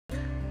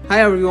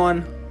Hi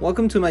everyone,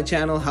 welcome to my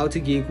channel How to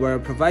Geek, where I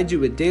provide you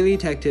with daily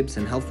tech tips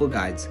and helpful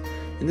guides.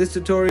 In this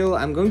tutorial,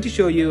 I'm going to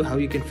show you how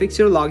you can fix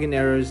your login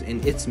errors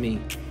in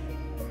ItsMe.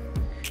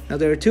 Now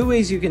there are two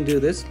ways you can do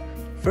this.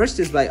 First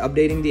is by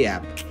updating the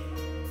app.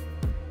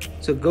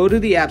 So go to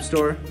the App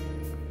Store,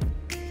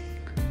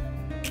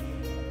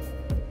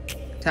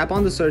 tap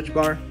on the search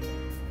bar,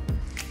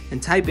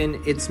 and type in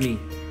ItsMe.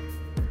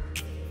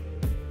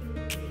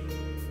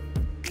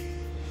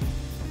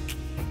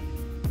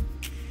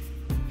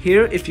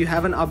 Here, if you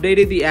haven't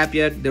updated the app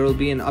yet, there will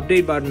be an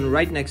update button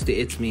right next to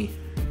ItsMe.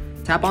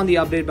 Tap on the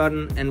update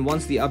button, and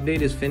once the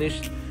update is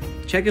finished,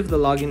 check if the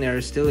login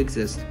error still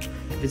exists.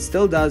 If it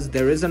still does,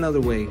 there is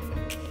another way.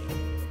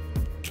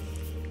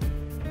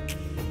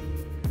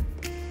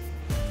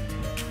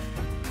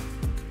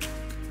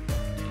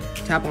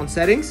 Tap on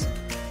Settings,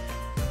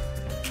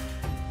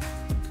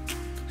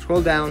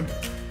 scroll down,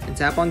 and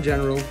tap on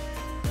General.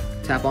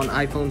 Tap on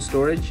iPhone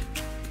Storage.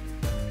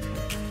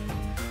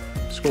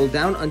 Scroll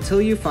down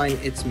until you find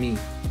ItsMe.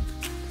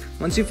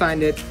 Once you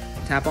find it,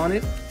 tap on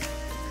it.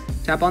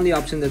 Tap on the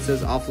option that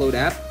says Offload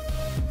App.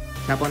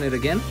 Tap on it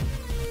again.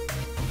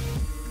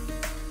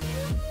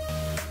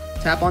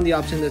 Tap on the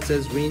option that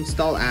says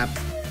Reinstall App.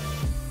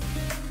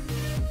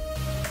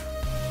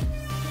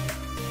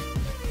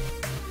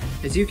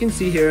 As you can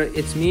see here,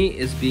 ItsMe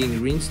is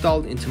being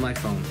reinstalled into my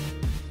phone.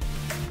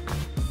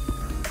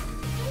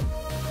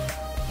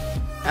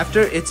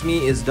 After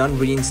ItsMe is done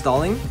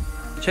reinstalling,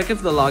 check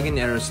if the login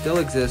error still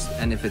exists,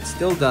 and if it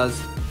still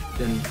does,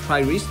 then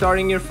try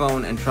restarting your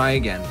phone and try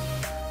again.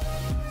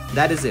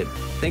 That is it.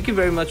 Thank you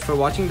very much for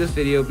watching this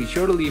video. Be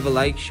sure to leave a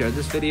like, share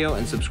this video,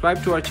 and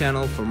subscribe to our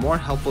channel for more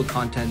helpful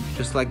content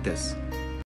just like this.